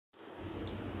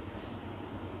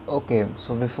Okay,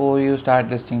 so before you start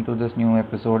listening to this new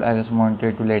episode, I just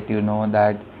wanted to let you know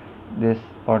that this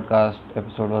podcast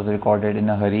episode was recorded in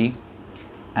a hurry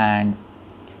and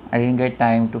I didn't get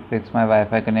time to fix my Wi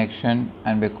Fi connection,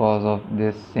 and because of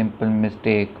this simple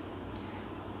mistake,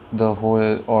 the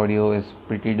whole audio is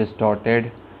pretty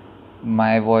distorted.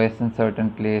 My voice in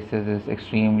certain places is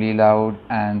extremely loud,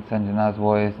 and Sanjana's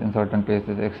voice in certain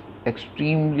places is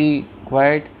extremely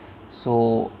quiet.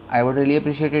 So, I would really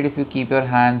appreciate it if you keep your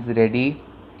hands ready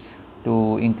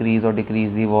to increase or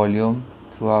decrease the volume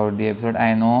throughout the episode.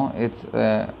 I know it's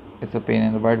a pain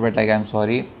in the butt, but like I'm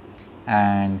sorry,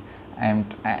 and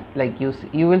like you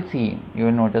will see, you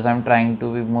will notice I'm trying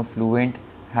to be more fluent,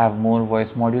 have more voice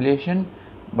modulation,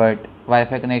 but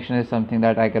Wi-Fi connection is something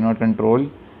that I cannot control.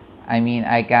 I mean,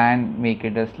 I can make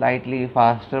it a slightly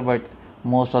faster, but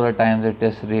most of the times it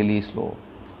is really slow.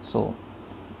 So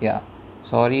yeah,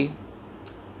 sorry.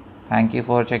 Thank you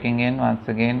for checking in once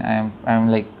again. I'm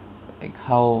like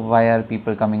how why are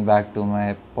people coming back to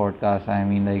my podcast? I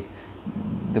mean, like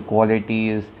the quality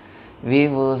is way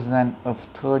worse than a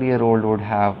third-year-old would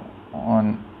have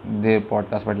on their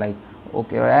podcast. But like,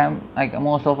 okay, I'm like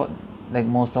most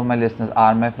of my listeners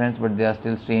are my friends, but they are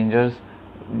still strangers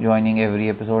joining every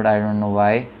episode. I don't know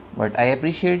why, but I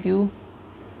appreciate you.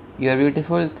 You're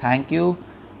beautiful. Thank you.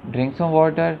 Drink some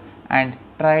water and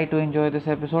try to enjoy this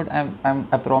episode.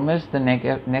 I promise the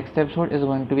next episode is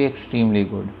going to be extremely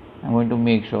good. I'm going to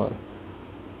make sure.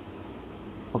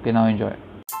 Okay, now enjoy.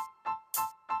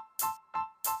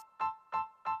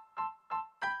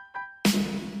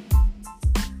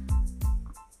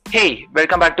 Hey,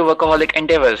 welcome back to Workaholic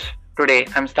Endeavors. Today,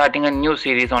 I'm starting a new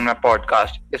series on my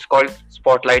podcast. It's called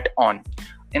Spotlight On.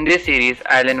 In this series,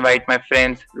 I'll invite my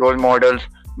friends, role models,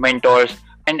 mentors,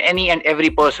 and any and every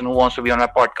person who wants to be on my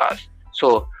podcast.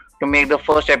 So, to make the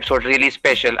first episode really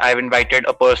special, I've invited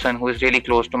a person who is really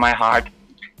close to my heart.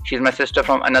 She's my sister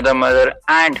from another mother,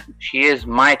 and she is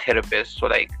my therapist. So,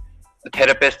 like, a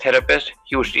therapist,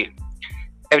 huge deal.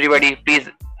 Everybody, please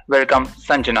welcome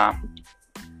Sanjana.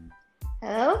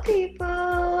 Hello,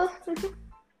 people.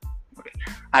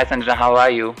 Hi, Sanjana, how are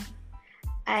you?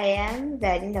 I am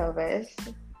very nervous.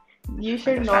 You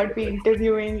should not be Understandable.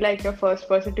 interviewing like a first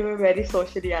person to a very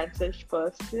socially anxious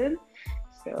person.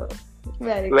 So,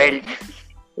 very Well, good.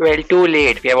 well, too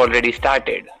late. We have already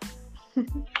started.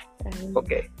 Um,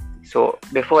 Okay. So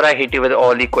before I hit you with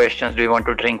all the questions, do you want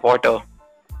to drink water?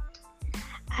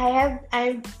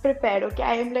 I'm prepared. Okay,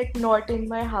 I am like not in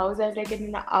my house. I'm like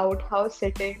in an outhouse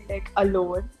sitting like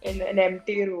alone in an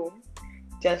empty room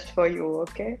just for you.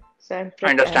 Okay, so I'm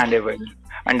prepared. Understandable.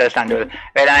 Understandable.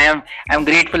 Well, I'm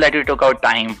grateful that you took out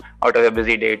time out of your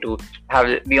busy day to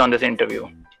have be on this interview.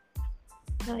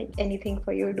 Like anything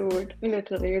for you, dude.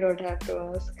 Literally, you don't have to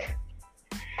ask.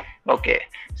 Okay.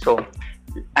 So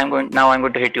I'm going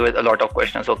to hit you with a lot of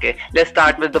questions. Okay. Let's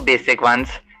start with the basic ones.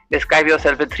 Describe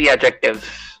yourself with three adjectives.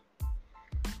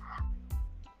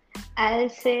 I'll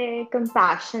say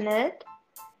compassionate,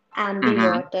 Mm-hmm.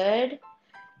 ambivert,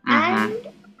 Mm-hmm. and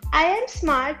I am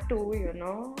smart too, you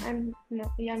know.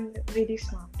 Yeah, I'm really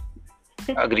smart.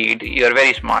 Agreed. You're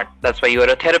very smart. That's why you are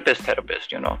a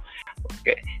therapist, you know.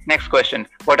 Okay. Next question.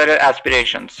 What are your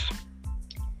aspirations?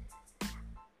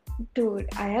 Dude,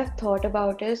 I have thought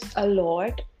about this a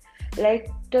lot. Like,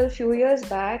 till few years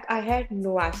back, I had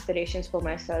no aspirations for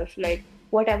myself. Like,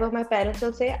 whatever my parents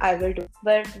will say, I will do.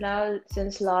 But now,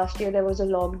 since last year there was a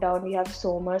lockdown, we have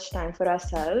so much time for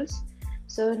ourselves.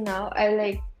 So now I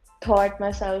like thought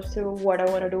myself through what I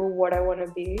want to do, what I want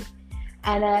to be.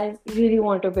 And I really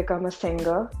want to become a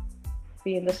singer,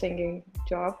 be in the singing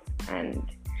job. And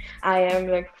I am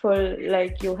like full,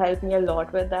 like, you helped me a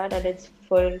lot with that, and it's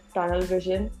full tunnel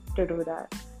vision to do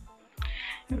that.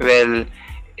 Well,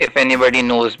 if anybody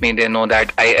knows me, they know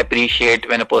that I appreciate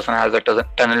when a person has a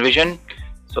tunnel vision.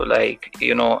 So, like,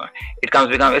 you know, it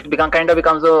become kind of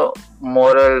becomes a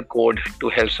moral code to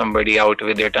help somebody out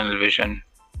with their tunnel vision.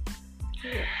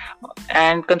 Yeah.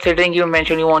 And considering you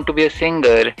mentioned you want to be a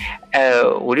singer,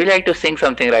 would you like to sing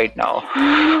something right now?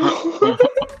 No,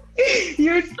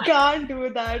 you can't do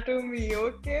that to me,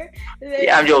 okay? Yeah, Like,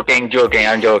 I'm joking.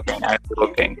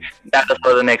 That is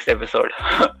for the next episode.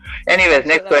 Anyways, special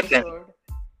next question.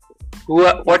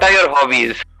 episode. What are your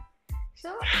hobbies?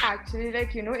 So actually,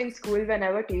 like, in school,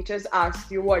 whenever teachers ask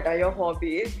you what are your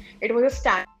hobbies, it was a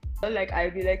standard, like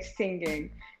I'll be like singing.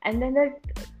 And then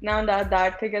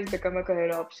that thing has become a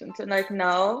career option. So like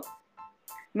now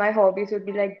my hobbies would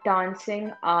be like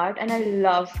dancing, art, and I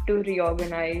love to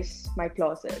reorganize my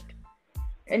closet.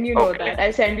 And you know Okay. that. I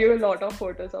send you a lot of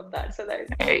photos of that. So like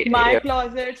my Yeah.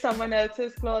 closet, someone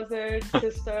else's closet,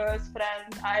 sisters,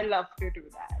 friends, I love to do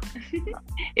that.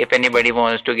 If anybody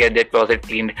wants to get their closet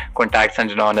cleaned, contact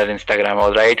Sanjana on her Instagram,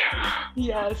 alright?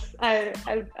 Yes,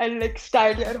 I'll like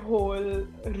style your whole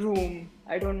room.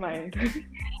 I don't mind.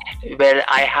 Well,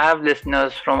 I have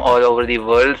listeners from all over the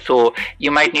world, so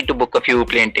you might need to book a few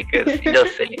plane tickets.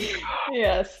 Just saying.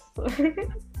 Yes.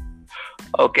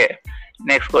 Okay,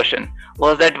 next question.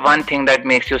 Was that one thing that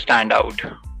makes you stand out?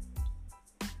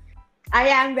 I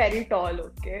am very tall,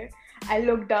 okay? I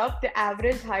looked up the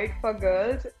average height for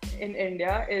girls in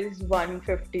India is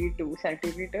 152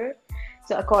 centimeter.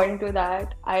 So according to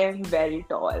that, I am very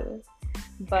tall.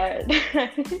 But I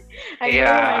never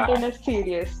Yeah, went in a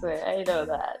serious way. I know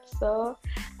that. So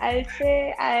I'll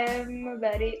say I am a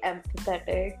very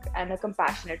empathetic and a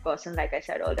compassionate person, like I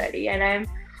said already. And I'm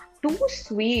too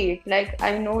sweet. Like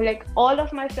I know like all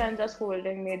of my friends are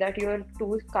scolding me that you're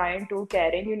too kind, too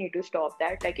caring, you need to stop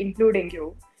that, like including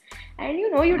you. And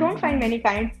you don't find many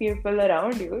kind people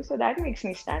around you, so that makes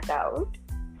me stand out.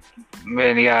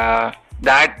 well, yeah,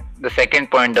 that the second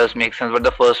point does make sense, but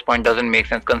the first point doesn't make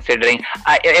sense considering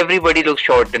everybody looks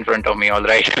short in front of me,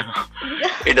 alright?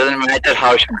 It doesn't matter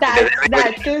how short it is.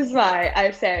 Everybody, That is why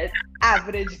I said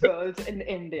average girls in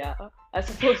India are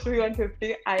supposed to be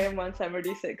 150. I am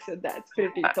 176, so that's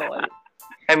pretty tall.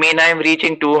 I mean, I'm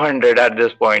reaching 200 at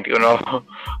this point,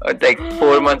 Like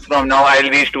 4 months from now, I'll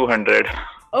reach 200.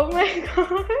 Oh my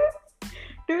god.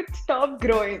 Dude, stop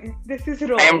growing. This is I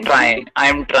am wrong. trying. I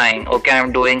am trying. Okay,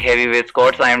 I'm doing heavyweight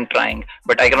squats. I am trying,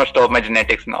 but I cannot stop my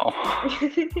genetics now.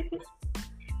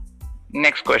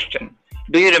 Next question.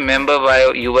 Do you remember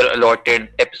why you were allotted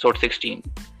episode 16?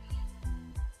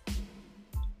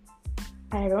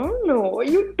 I don't know.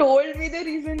 You told me the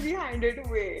reason behind it.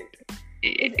 Wait.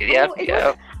 Yep, It yeah.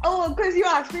 was. Oh, because you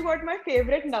asked me what my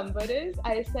favorite number is.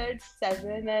 I said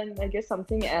 7 and I guess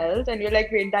something else. And you're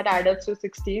like, wait, that adds up to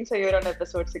 16. So you're on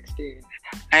episode 16.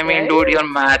 I mean, dude, Right? your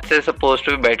maths is supposed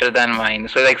to be better than mine.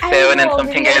 So like I 7 and know.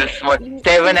 something else. What?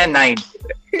 7 and 9.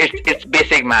 It's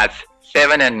basic maths.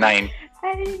 7 and 9.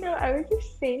 I know. I was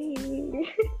just saying.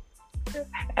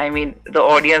 I mean, the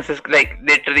audience is like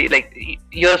literally like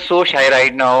you're so shy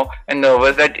right now and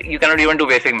nervous that you cannot even do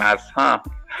basic maths, huh?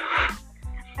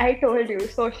 I told you,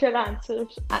 social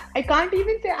answers. I can't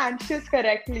even say anxious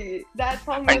correctly. That's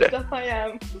how And messed up I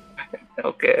am.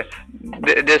 okay,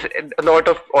 this a lot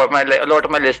of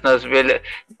my listeners will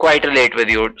quite relate with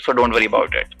you, so don't worry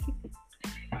about it.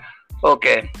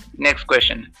 Okay, next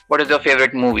question. What is your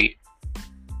favorite movie?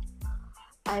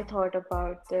 I thought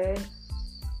about this.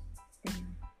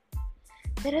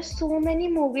 There are so many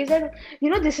movies that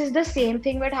this is the same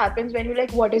thing that happens when you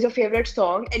like what is your favorite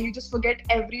song and you just forget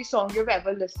every song you've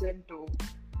ever listened to.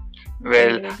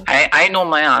 Well, Anyway. I know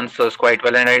my answers quite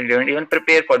well, and I didn't even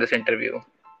prepare for this interview.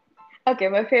 Okay,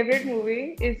 my favorite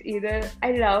movie is either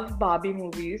I love Barbie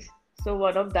movies, so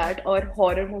one of that, or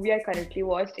horror movie I currently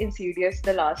watched Insidious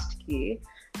The Last Key,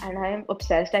 and I am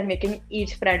obsessed. I'm making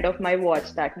each friend of mine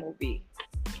watch that movie.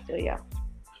 So yeah.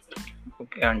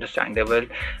 Okay, understandable.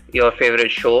 Your favorite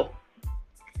show?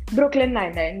 Brooklyn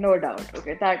Nine-Nine, no doubt.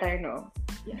 Okay, that I know.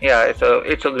 Yeah, it's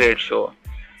a great show.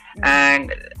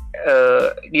 And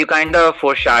you kind of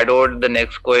foreshadowed the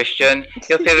next question.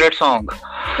 Your favorite song?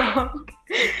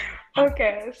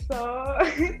 Okay, so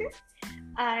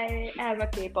I am a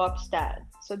K-pop stan,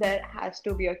 so there has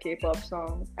to be a K-pop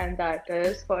song, and that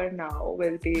is for now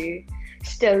will be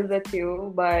 "Still with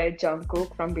You" by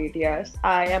Jungkook from BTS.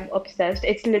 I am obsessed.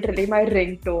 It's literally my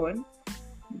ringtone.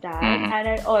 That, Mhm. and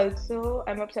I also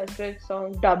am obsessed with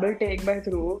song "Double Take" by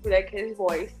Dhruv. Like his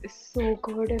voice is so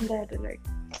good in that. Like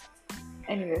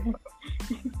anyway,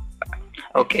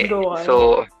 Okay, go on.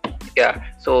 so yeah,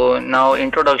 so now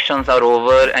introductions are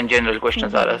over and general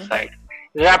questions are Mhm. aside.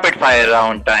 Rapid fire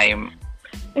round time.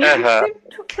 Uh-huh.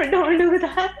 Don't do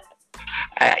that.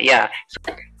 Yeah.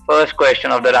 So first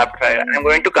question of the rapid fire. I'm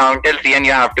going to count till 3 and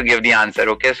you have to give the answer.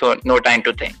 Okay, so no time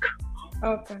to think.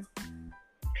 Okay.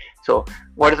 So,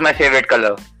 what is my favorite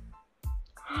color?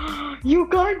 You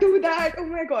can't do that. Oh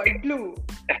my god, blue.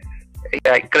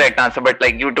 Yeah, correct answer, but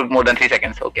like you took more than 3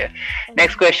 seconds. Okay.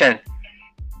 Next question.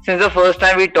 Since the first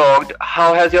time we talked,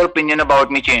 how has your opinion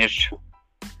about me changed?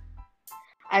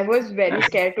 I was very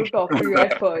scared to talk to you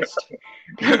at first.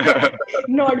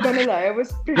 Not gonna lie, I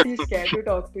was pretty scared to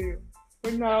talk to you.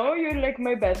 But now you're like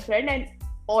my best friend, and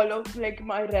all of like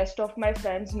my rest of my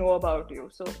friends know about you.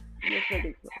 So you're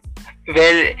pretty cool.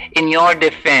 Well, in your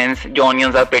defense,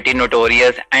 Jonians are pretty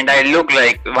notorious, and I look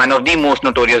like one of the most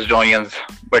notorious Jonians.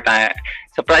 But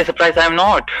surprise, surprise, I'm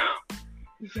not.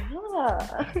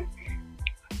 Yeah.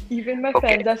 Even my Okay.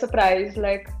 friends are surprised.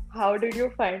 Like, how did you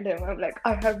find him? I'm like,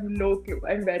 I have no clue.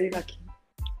 I'm very lucky.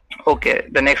 Okay,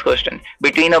 the next question.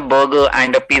 Between a burger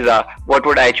and a pizza, what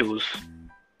would I choose?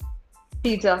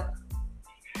 Pizza.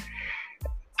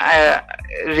 I,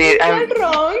 Is that I'm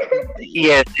wrong?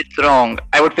 Yes, it's wrong.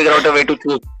 I would figure out a way to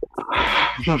choose.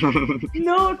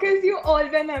 No, because you all,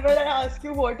 whenever I ask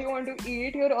you what you want to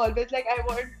eat, you're always like, I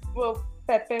want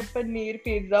pepper paneer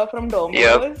pizza from Yep,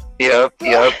 Domino's. yep, So,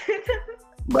 yep.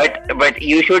 But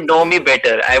you should know me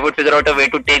better. I would figure out a way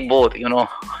to take both.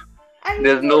 I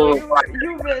There's know no. you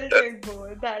will take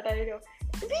both. That I know.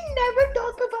 We never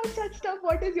talk about such stuff.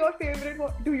 What is your favorite?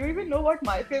 Do you even know what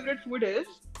my favorite food is?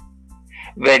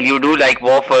 Well, you do like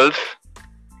waffles.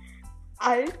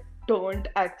 I don't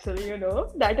actually,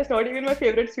 That is not even my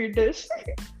favorite sweet dish.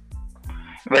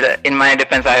 Well, in my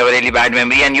defense, I have a really bad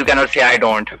memory, and you cannot say I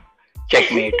don't.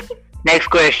 Checkmate. Next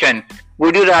question.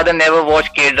 Would you rather never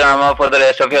watch K-drama for the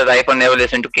rest of your life or never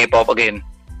listen to K-pop again?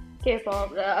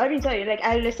 K-pop. I mean, sorry. Like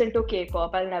I'll listen to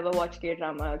K-pop. I'll never watch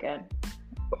K-drama again.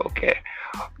 Okay.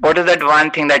 What is that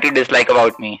one thing that you dislike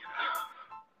about me?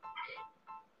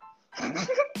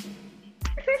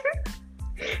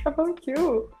 About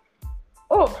you.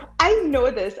 Oh, I know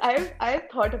this. I've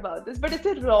thought about this, but it's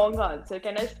a wrong answer.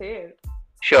 Can I say it?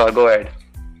 Sure, go ahead.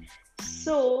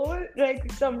 So,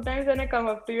 like sometimes when I come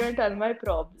up to you and tell my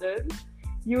problems,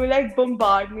 you like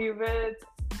bombard me with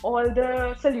all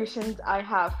the solutions I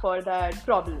have for that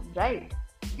problem, right?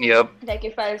 Yep. Like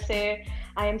if I say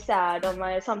I am sad or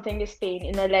my something is pain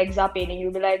in my legs are paining,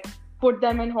 you'll be like, put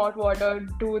them in hot water,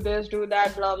 do this, do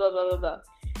that, blah blah blah blah blah.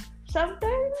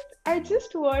 Sometimes I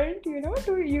just want,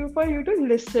 for you to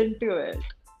listen to it.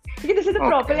 Because this is the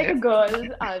proper like Okay. a girl's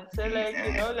answer,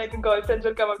 like a girlfriend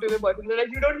will come up to the boyfriend, they're like,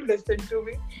 you don't listen to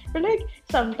me. But like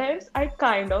sometimes I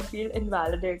kind of feel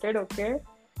invalidated, okay?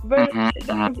 But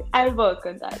Mm-hmm. I'll work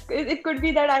on that. It could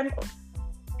be that I'm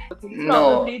No.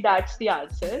 probably that's the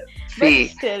answer. But See.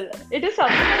 still, it is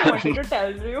something I wanted to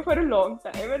tell you for a long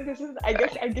time, and this is I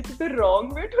guess it's the wrong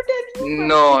way to tell you, but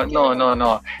No, no, yeah. no,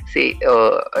 no. See,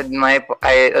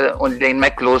 only in my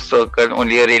close circle,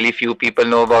 only a really few people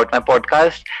know about my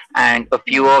podcast, and a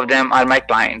few of them are my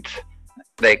clients,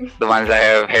 like the ones I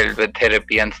have held with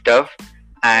therapy and stuff.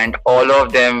 And all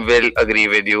of them will agree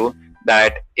with you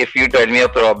that if you tell me a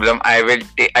problem, I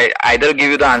either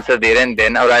give you the answer there and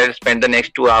then, or I'll spend the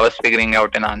next 2 hours figuring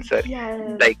out an answer. Yes.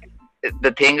 Like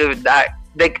the thing is that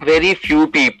like very few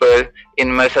people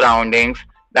in my surroundings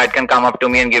that can come up to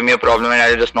me and give me a problem and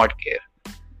I'll just not care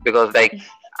because like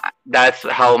that's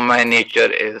how my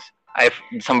nature is. If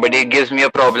somebody Yeah. gives me a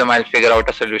problem, I'll figure out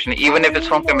a solution, even if it's I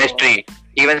from know. chemistry.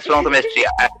 Even it's from chemistry.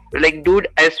 Like, dude,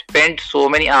 I spent so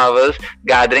many hours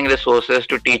gathering resources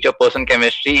to teach a person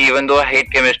chemistry, even though I hate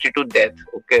chemistry to death.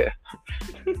 Okay,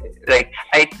 like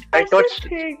I That's taught. the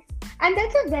thing. And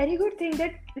that's a very good thing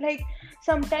that like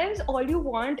sometimes all you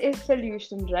want is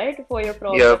solution, right? For your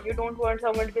problem. Yep. You don't want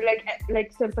someone to be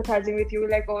like sympathizing with you,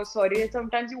 like, oh sorry. And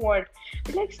sometimes you want.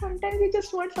 But like sometimes you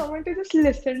just want someone to just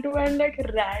listen to and like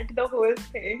rant the whole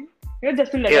thing.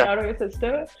 Just to let it Yeah. out of your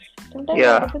system. Sometimes that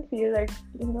Yeah. doesn't feel like,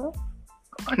 you know.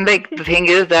 And like the thing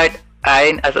is that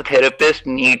I, as a therapist,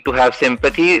 need to have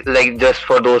sympathy, like just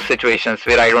for those situations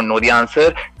where I don't know the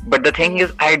answer. But the thing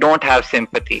is, I don't have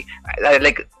sympathy. I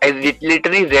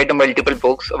literally read multiple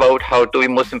books about how to be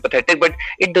more sympathetic, but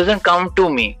it doesn't come to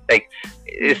me. Like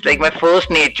it's like my Mm-hmm. first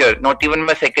nature, not even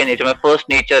my second nature. My first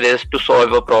nature is to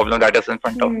solve a problem that is in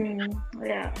front of me.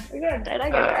 Yeah, I get that. I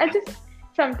get that. Uh, I just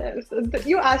sometimes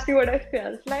you asked me what I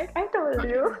felt like. I told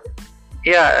you.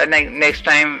 yeah, like next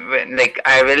time, like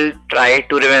I will try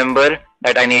to remember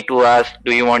that I need to ask,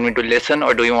 do you want me to listen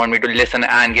or do you want me to listen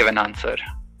and give an answer?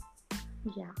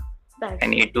 Yeah, that's I it.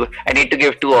 need to I need to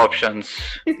give two options.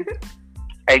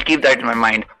 I'll keep that in my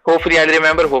mind. Hopefully I'll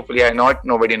remember, hopefully I not.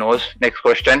 Nobody knows. Next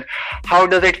question. How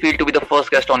does it feel to be the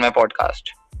first guest on my podcast?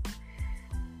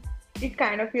 It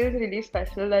kind of feels really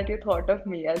special that you thought of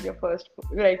me as your first,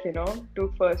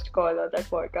 to first call on that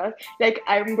podcast. Like,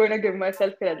 I'm going to give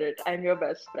myself credit. I'm your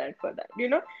best friend for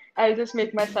that. I'll just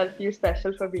make myself feel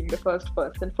special for being the first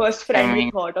person, first I friend you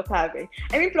mean, thought of having.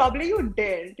 I mean, probably you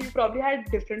didn't. You probably had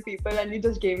different people and you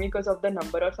just gave me because of the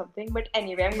number or something. But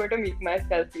anyway, I'm going to make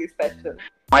myself feel special.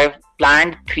 I've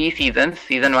planned 3 seasons,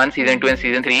 season 1, season 2 and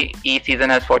season 3. Each season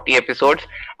has 40 episodes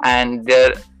and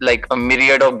there are like a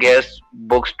myriad of guests,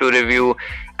 books to review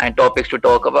and topics to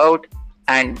talk about.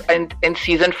 And in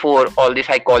season 4, all the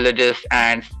psychologists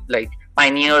and like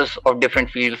pioneers of different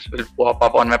fields will pop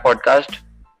up on my podcast.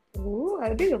 Ooh,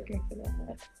 I'll be looking for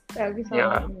that. That'll be sounding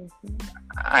Yeah, amazing.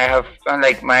 I have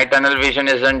like my tunnel vision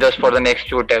isn't just for the next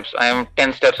few steps. I am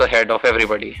 10 steps ahead of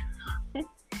everybody.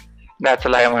 That's a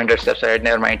lie. I'm 100 steps ahead.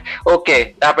 Never mind.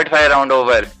 Okay, rapid fire round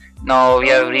over. Now we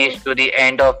have Oh, reached to the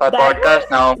end of our that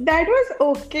podcast. Now, was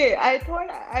okay. I thought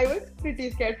I was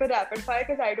pretty scared for rapid fire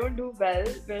because I don't do well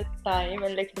with time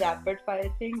and like rapid fire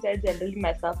things. I generally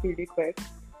mess up really quick.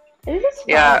 It is fun.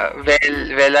 yeah,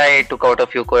 well, I took out a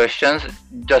few questions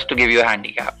just to give you a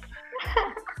handicap.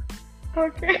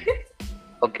 Okay.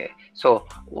 Okay, so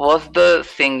what's the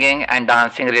singing and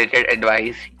dancing related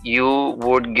advice you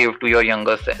would give to your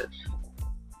younger self?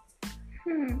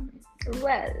 Hmm.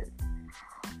 Well,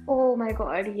 oh my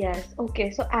God, yes.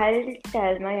 Okay, so I'll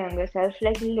tell my younger self,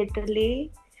 like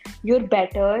literally, you're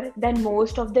better than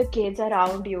most of the kids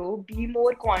around you. Be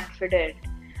more confident.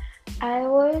 I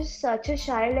was such a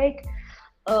shy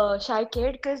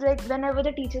kid because like whenever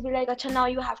the teacher be like, "Acha, now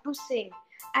you have to sing,"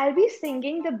 I'll be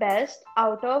singing the best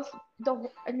out of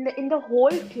in the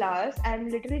whole class. I'm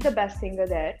literally the best singer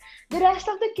there. The rest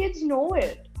of the kids know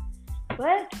it,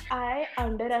 but I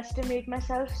underestimate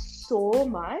myself so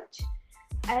much.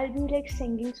 I'll be like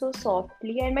singing so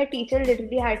softly, and my teacher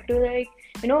literally had to like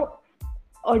you know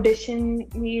audition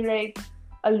me like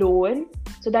alone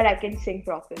so that I can sing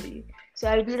properly. So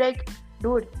I'll be like,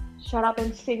 dude, shut up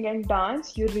and sing and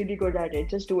dance. You're really good at it.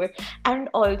 Just do it. And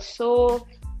also,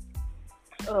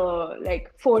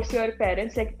 like force your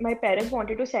parents. Like my parents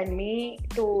wanted to send me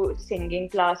to singing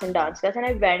class and dance class, and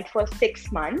I went for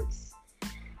 6 months.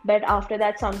 But after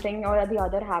that, something or the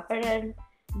other happened, and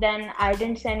then I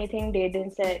didn't say anything. They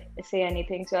didn't say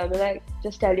anything. So I'll be like,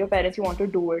 just tell your parents you want to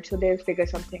do it, so they'll figure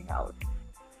something out.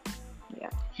 Yeah.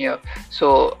 Yeah,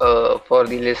 so for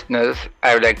the listeners,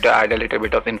 I would like to add a little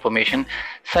bit of information.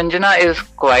 Sanjana is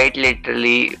quite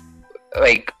literally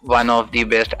like one of the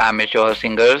best amateur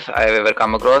singers I've ever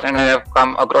come across, and I have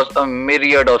come across a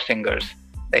myriad of singers,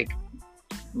 like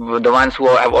the ones who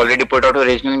have already put out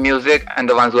original music and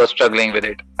the ones who are struggling with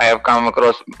it. I have come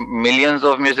across millions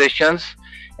of musicians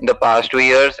in the past 2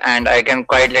 years, and I can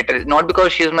quite literally, not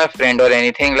because she's my friend or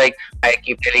anything, like I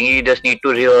keep telling you, you just need to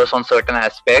rehearse on certain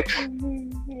aspects.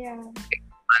 Yeah.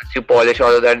 Once you polish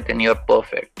all of that, then you're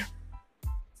perfect.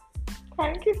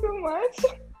 Thank you so much.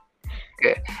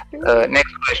 Okay.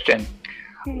 Next question.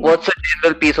 Hmm. What's a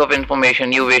general piece of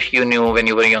information you wish you knew when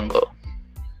you were younger?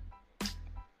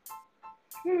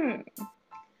 Hmm.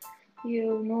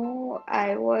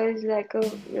 I was like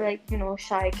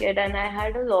shy kid, and I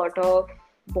had a lot of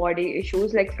body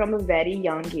issues like from a very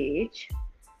young age.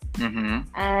 Mm-hmm.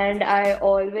 And I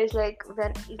always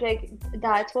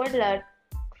that's what led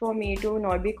for me to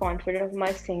not be confident of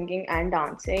my singing and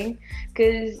dancing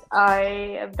because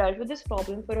I have dealt with this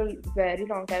problem for a very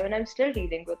long time and I'm still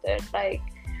dealing with it. Like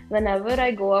whenever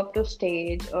I go up to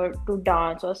stage or to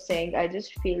dance or sing, I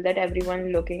just feel that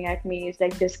everyone looking at me is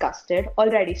like disgusted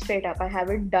already straight up. I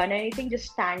haven't done anything,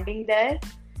 just standing there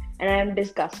and I'm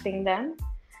disgusting them.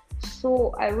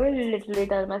 So I will literally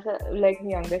tell myself, like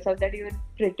younger self, that you're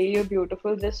pretty, you're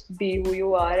beautiful, just be who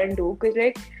you are and do. Cause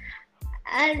like,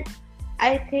 and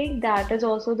I think that is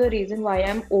also the reason why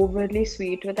I'm overly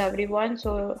sweet with everyone.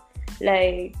 So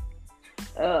like,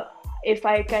 uh, if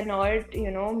I cannot,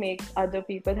 make other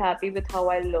people happy with how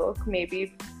I look,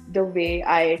 maybe the way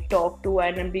I talk to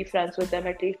and be friends with them,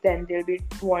 at least then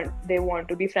they want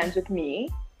to be friends with me.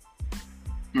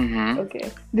 Mm-hmm.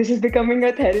 Okay, this is becoming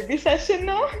a therapy session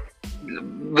now.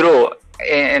 Bro,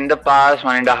 in the past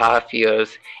 1.5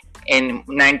 years, in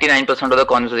 99% of the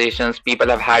conversations people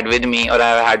have had with me or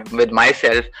I've had with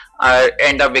myself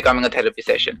end up becoming a therapy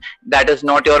session. That is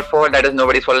not your fault. That is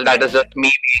nobody's fault. That is just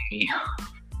me being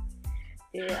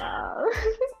me. Yeah.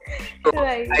 So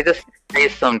Right. I just say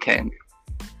something.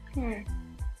 Hmm.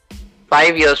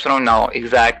 5 years from now,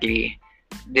 exactly,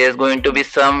 there's going to be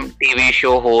some TV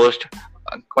show host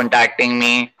contacting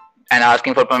me and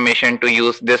asking for permission to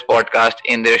use this podcast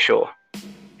in their show.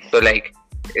 So, like,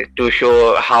 to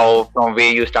show how from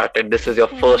where you started, this is your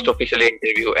first Hmm. official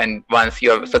interview, and once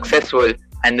you're Hmm. successful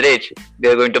and rich,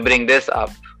 they're going to bring this up.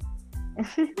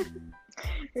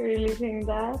 Really think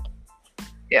that?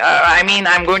 Yeah, I mean,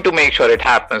 I'm going to make sure it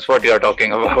happens. What you're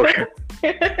talking about.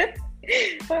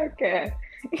 Okay.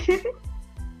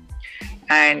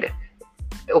 And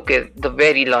okay, the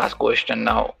very last question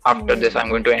now. After this, I'm Hmm.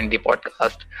 going to end the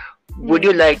podcast. Would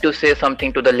you Hmm. like to say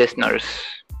something to the listeners?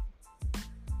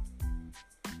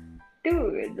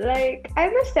 Dude, like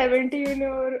I'm a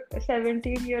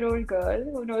 17-year-old girl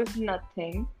who knows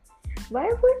nothing. Why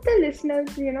would the listeners,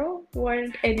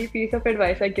 want any piece of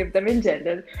advice I give them in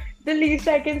general? The least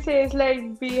I can say is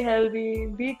like be healthy,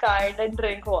 be kind, and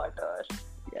drink water.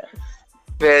 Yes.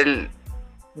 Well,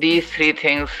 these three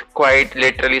things quite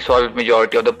literally solve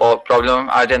majority of the problem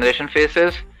our generation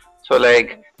faces. So,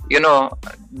 like,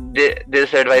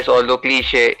 this advice, although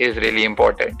cliche, is really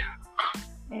important.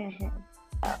 Hmm.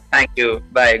 Thank you.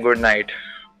 Bye. Good night.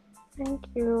 Thank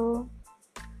you.